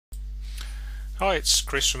Hi, it's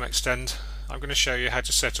Chris from Extend. I'm going to show you how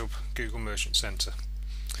to set up Google Merchant Center.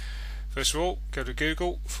 First of all, go to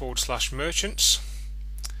Google/merchants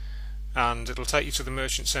and it'll take you to the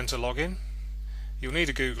Merchant Center login. You'll need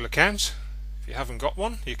a Google account. If you haven't got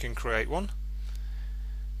one, you can create one.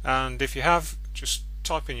 And if you have, just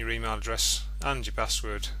type in your email address and your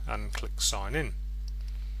password and click sign in.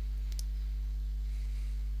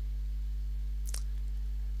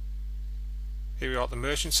 Here we are at the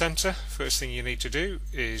Merchant Center. First thing you need to do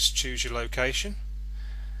is choose your location.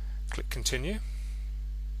 Click continue.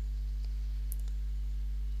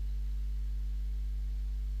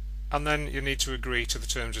 And then you need to agree to the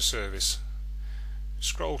terms of service.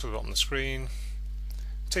 Scroll to the bottom of the screen,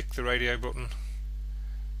 tick the radio button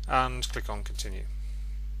and click on continue.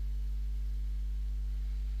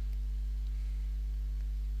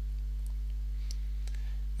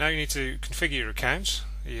 Now you need to configure your account.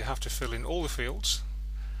 You have to fill in all the fields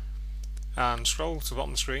and scroll to the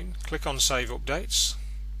bottom of the screen, click on Save Updates,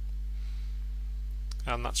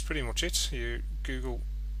 and that's pretty much it. Your Google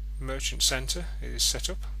Merchant Center is set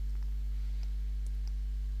up.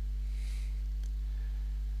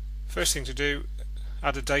 First thing to do,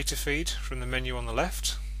 add a data feed from the menu on the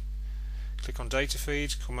left. Click on Data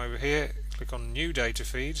Feed, come over here, click on New Data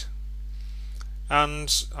Feed,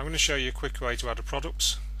 and I'm going to show you a quick way to add a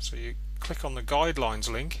product. So you click on the guidelines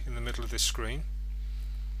link in the middle of this screen,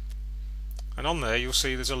 and on there you'll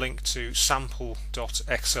see there's a link to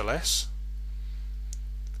sample.xls.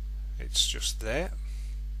 It's just there.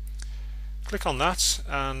 Click on that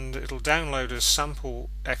and it'll download a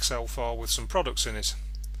sample Excel file with some products in it.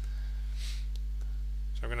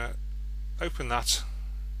 So I'm going to open that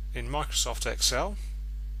in Microsoft Excel.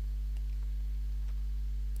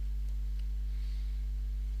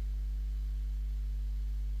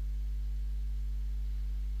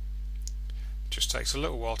 Just takes a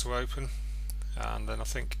little while to open, and then I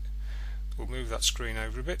think we'll move that screen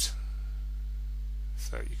over a bit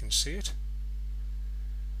so you can see it.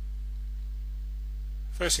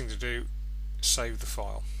 First thing to do is save the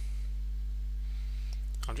file.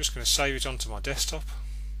 I'm just going to save it onto my desktop.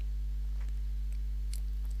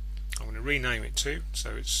 I'm going to rename it too,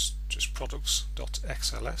 so it's just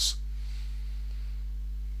products.xls.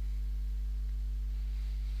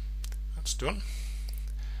 That's done.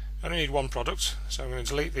 I only need one product, so I'm going to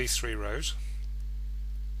delete these 3 rows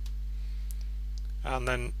and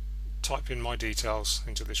then type in my details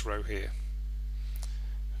into this row here.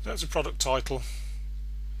 That's a product title,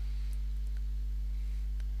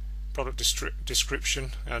 product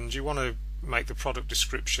description, and you want to make the product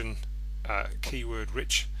description keyword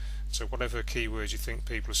rich, so whatever keywords you think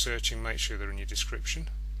people are searching, make sure they're in your description.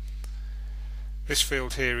 This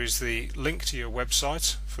field here is the link to your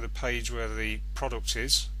website for the page where the product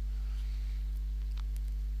is.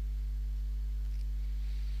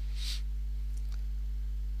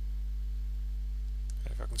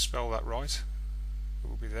 If I can spell that right, it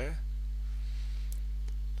will be there.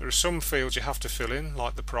 There are some fields you have to fill in,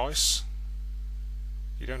 like the price.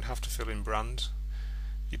 You don't have to fill in brand.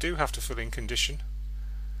 You do have to fill in condition.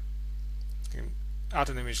 You can add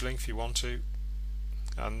an image link if you want to,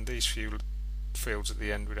 and these few fields at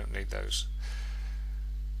the end, we don't need those.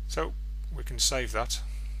 So we can save that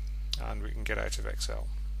and we can get out of Excel.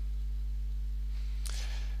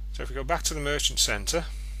 So if we go back to the Merchant Center,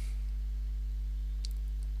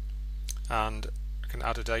 and I can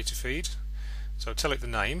add a data feed, so tell it the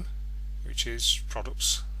name, which is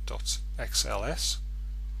products.xls.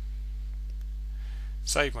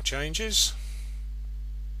 Save my changes,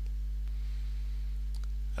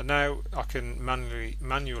 and now I can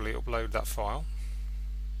manually upload that file.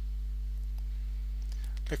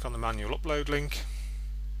 Click on the manual upload link,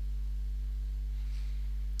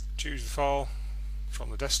 choose the file from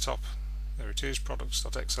the desktop. There it is,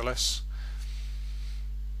 products.xls.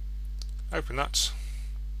 Open that,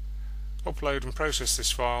 upload and process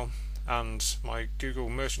this file, and my Google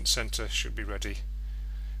Merchant Center should be ready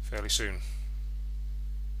fairly soon.